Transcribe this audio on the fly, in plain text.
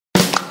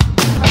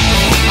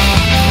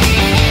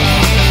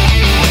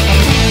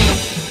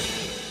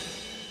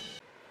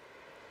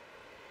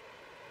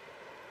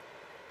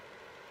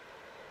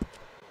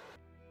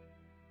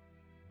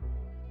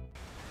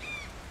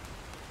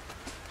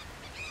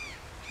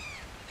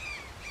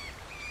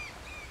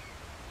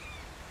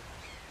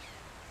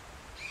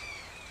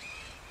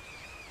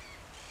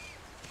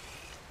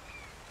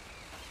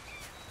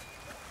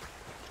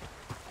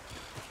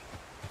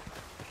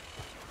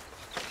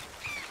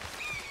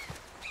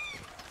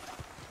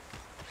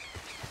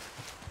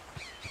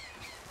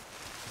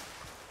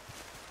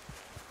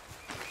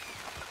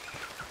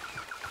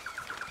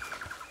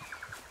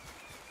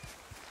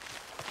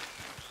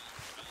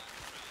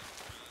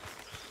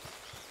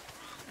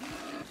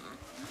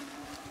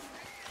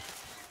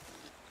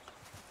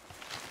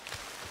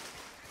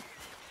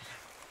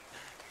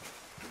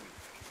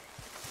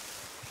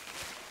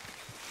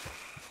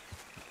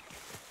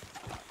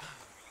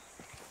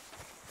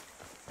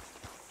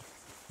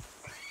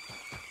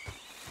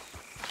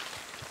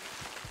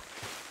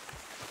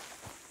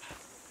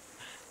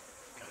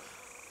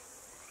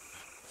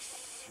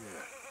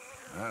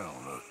That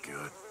don't look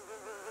good.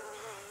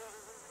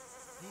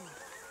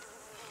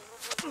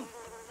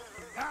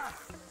 Ah!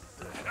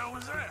 The hell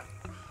was that?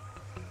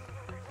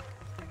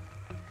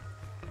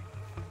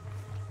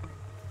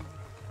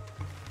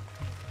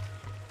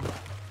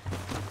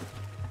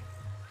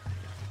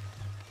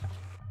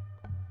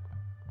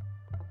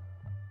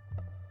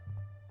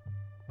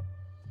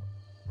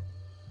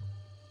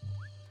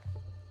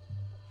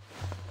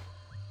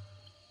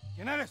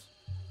 ¿Quién eres?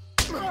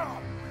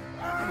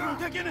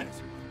 Pregunté quién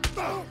eres.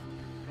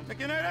 Pregunté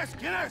quién eres.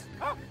 ¿Quién eres?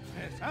 ¿Ah?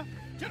 ¿Quién eres? ¿Ah?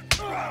 ¿Quién?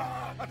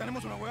 Ah,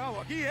 tenemos un ahuevado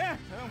aquí, ¿eh?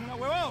 Tenemos un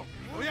ahuevado.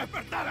 Voy a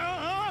despertar,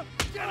 ¿ah?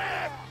 ¿Quién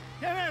eres?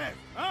 ¿Quién eres?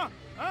 ¿Ah?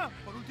 ¿Ah?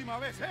 Por última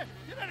vez, ¿eh?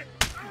 ¿Quién eres?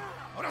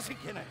 Ahora sí,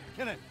 ¿quién eres?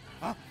 ¿Quién eres?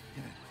 ¿Ah?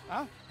 ¿Quién eres?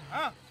 ¿Ah?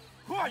 ¿Ah?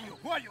 Who are you?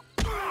 Who are you?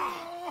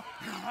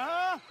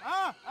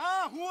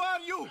 Who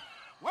are you?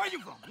 Where are you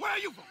from? Where are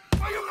you from?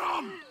 Where are you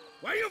from?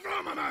 Where are you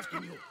from, I'm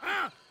asking you?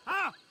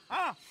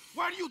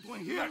 What are you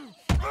doing here?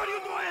 What are you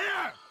doing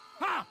here?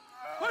 Huh?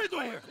 What are you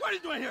doing here? What are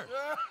you doing here?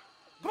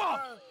 Come on!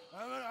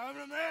 I'm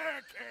an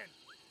American.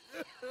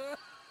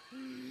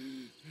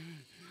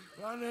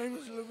 My name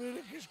is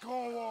Leviticus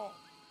Cornwall.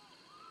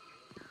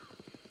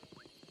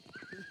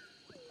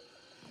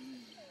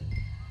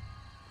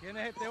 ¿Quién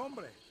es este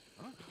hombre?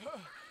 ¿Ah?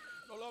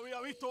 No lo había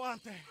visto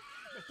antes.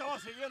 Me estaba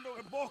siguiendo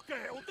en el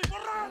bosque. ¡Un tipo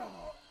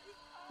raro!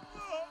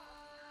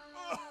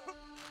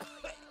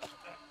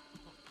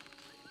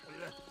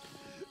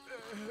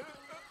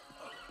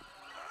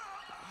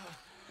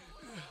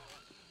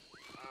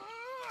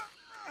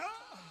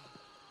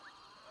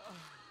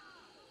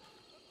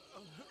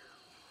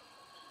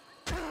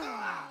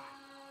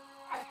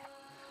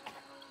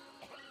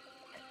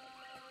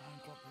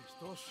 Tanto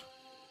apestoso.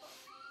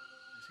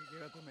 Ni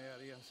siquiera te me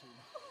haría así.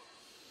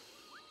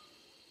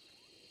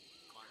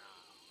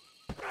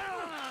 Que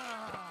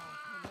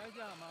me ha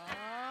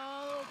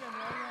llamado, que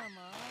me ha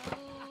llamado.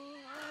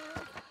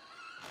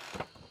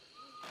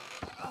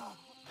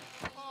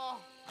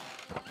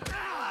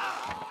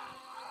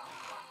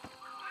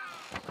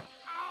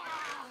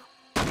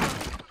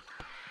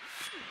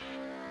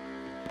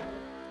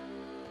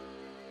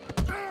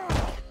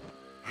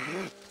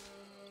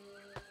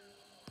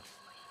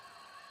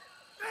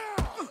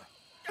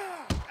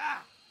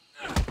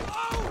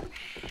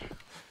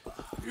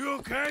 You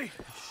okay?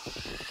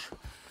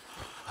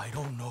 I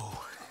don't know.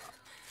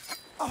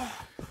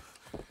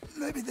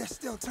 Maybe there's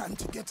still time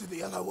to get to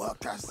the other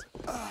workers.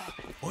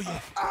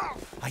 Oye,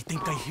 I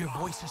think I hear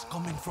voices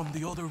coming from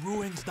the other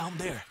ruins down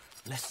there.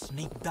 Let's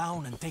sneak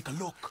down and take a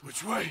look.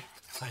 Which way?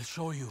 I'll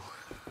show you.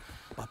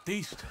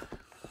 Baptiste,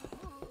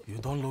 you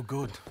don't look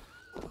good.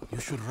 You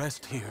should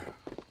rest here.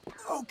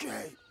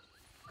 Okay.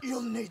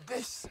 You'll need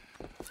this.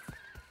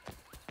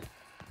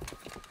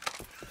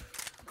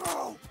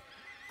 Go!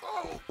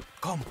 Go!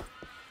 Come,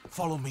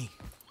 follow me.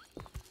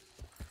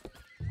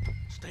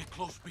 Stay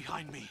close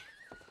behind me.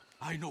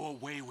 I know a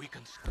way we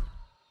can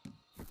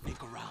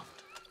sneak around.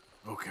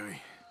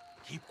 Okay.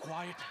 Keep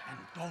quiet and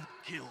don't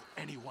kill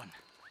anyone.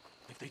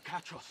 If they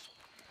catch us,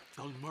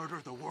 they'll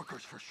murder the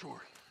workers for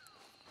sure.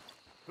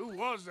 Who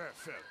was that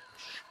fella?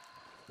 Shh.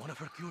 One of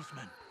Hercule's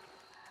men.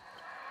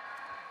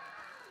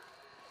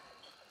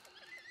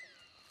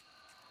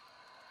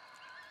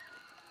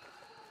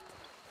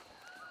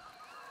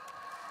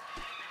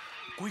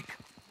 Quick.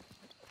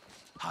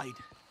 Hide.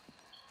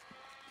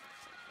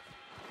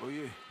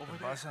 Oye, ¿qué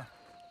pasa?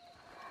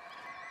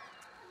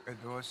 Te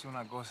voy a decir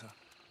una cosa.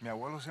 Mi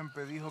abuelo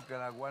siempre dijo que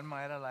la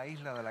Guarma era la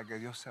isla de la que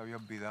Dios se había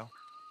olvidado.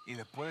 Y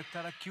después de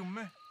estar aquí un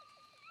mes,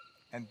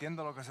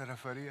 entiendo a lo que se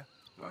refería.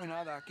 No hay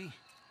nada aquí.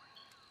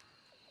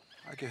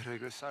 Hay que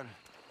regresar.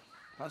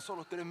 Tan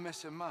solo 3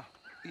 meses más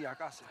y a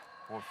casa.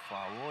 Por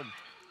favor.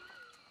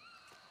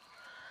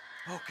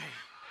 Okay.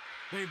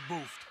 They've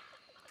moved.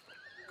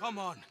 Come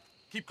on.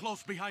 Keep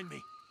close behind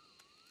me.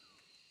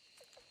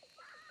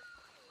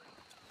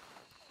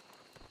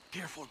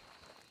 Careful.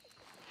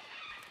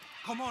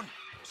 Come on.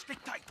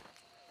 Stick tight.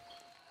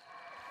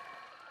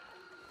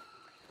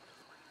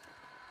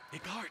 Hey,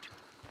 guard.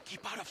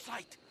 Keep out of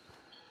sight.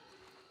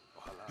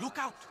 Look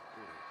out.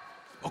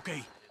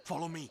 Okay,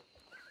 follow me.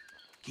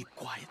 Keep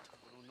quiet.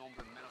 Un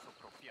nombre menos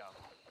apropiado.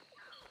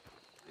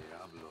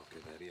 Diablo,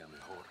 quedaría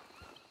mejor.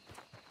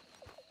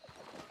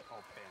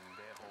 Oh,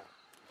 pendejo.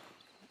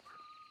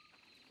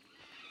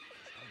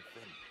 Está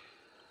enfermo.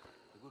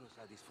 Seguro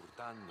está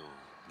disfrutando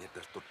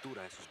mientras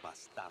tortura a esos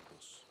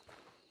bastardos.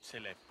 Se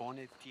le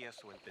pone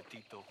tieso el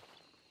petito.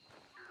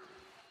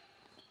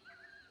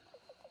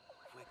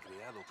 Fue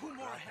creado por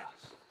ratas.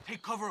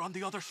 Take cover on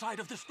the other side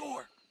of this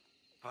door.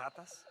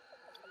 ¿Ratas?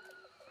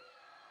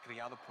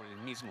 Criado por el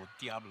mismo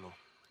diablo.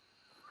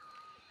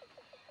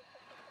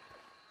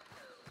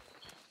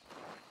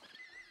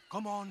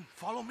 Come on,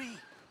 follow me.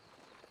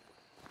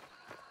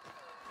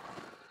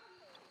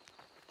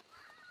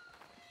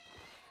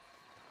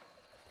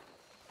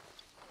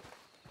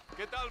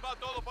 ¿Qué tal va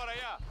todo para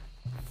allá?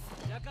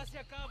 Ya casi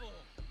acabo.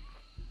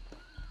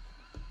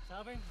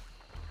 ¿Saben?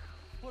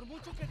 Por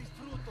mucho que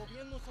disfruto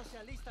viendo un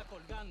socialista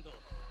colgando,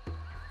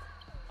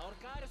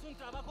 ahorcar es un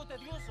trabajo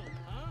tedioso,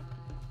 ¿ah?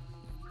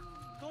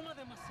 toma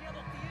demasiado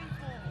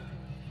tiempo.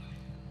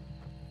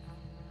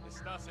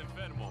 Estás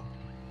enfermo.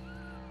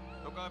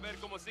 Toca ver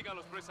cómo sigan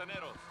los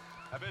prisioneros.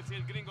 A ver si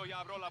el gringo ya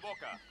abrió la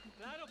boca.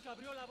 Claro que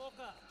abrió la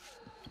boca.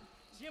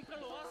 Siempre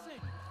lo hace.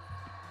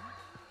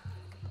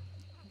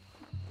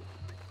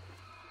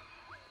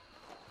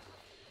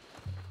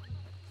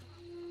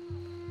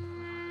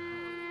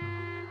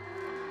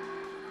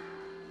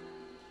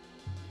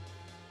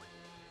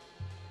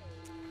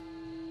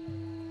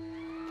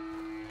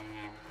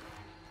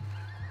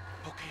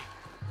 Okay,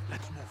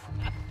 let's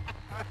move.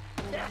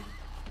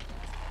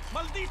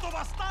 ¡Maldito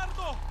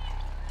bastardo!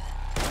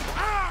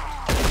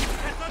 Ah!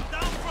 Get them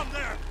down from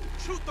there!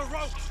 Shoot the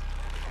ropes!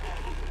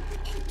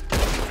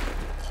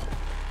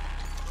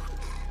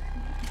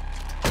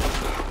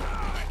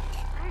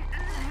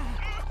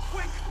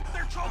 Quick!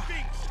 They're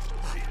choking!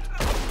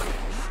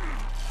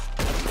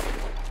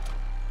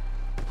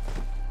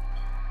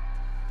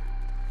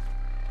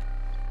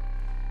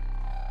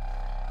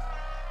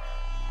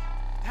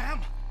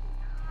 Damn!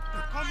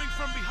 They're coming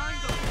from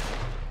behind us!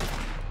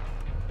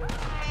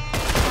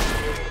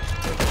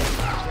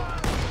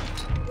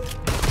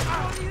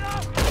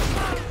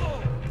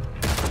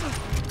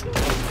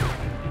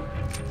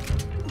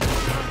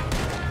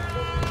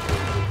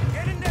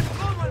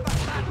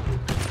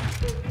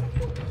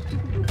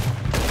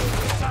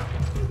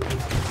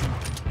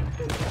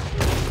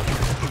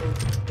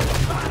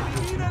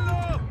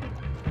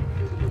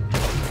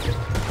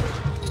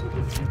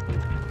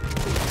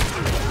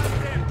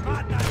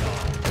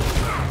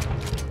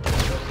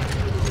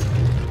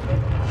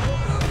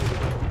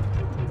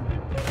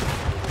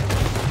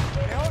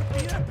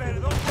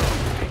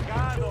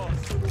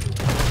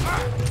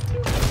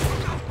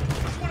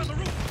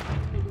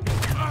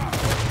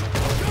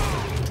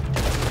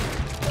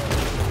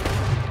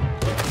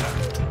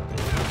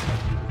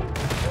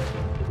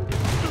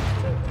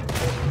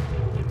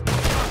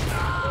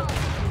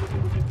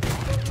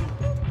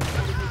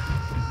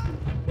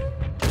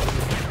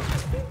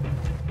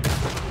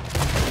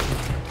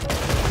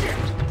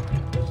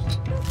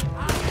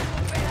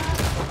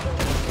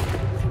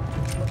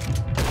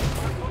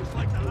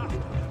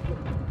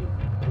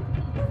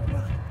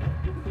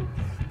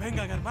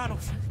 Vengan,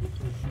 hermanos.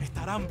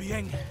 Estarán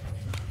bien.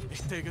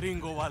 Este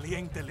gringo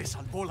valiente le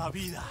salvó la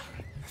vida.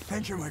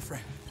 Thank you, my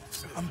friend.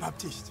 I'm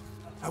Baptiste.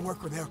 I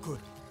work with Hercule.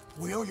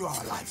 We owe you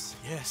our lives.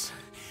 Yes,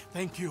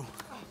 thank you.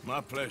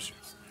 My pleasure.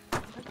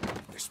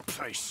 This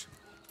place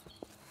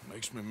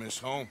makes me miss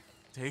home.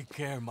 Take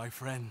care, my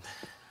friend.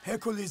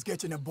 Hercule is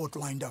getting a boat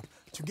lined up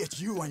to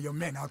get you and your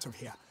men out of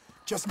here.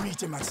 Just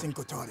meet him at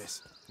Cinco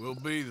Torres. We'll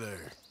be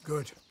there.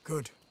 Good,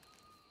 good.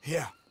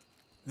 Here,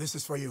 this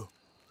is for you.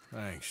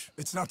 Thanks.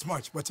 It's not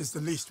much, but it's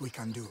the least we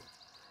can do.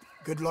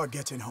 Good luck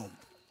getting home.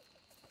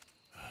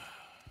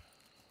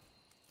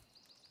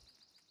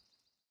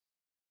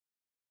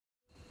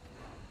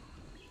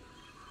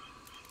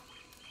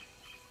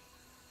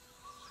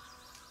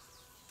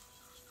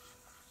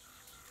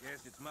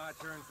 Guess it's my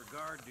turn for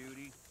guard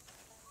duty.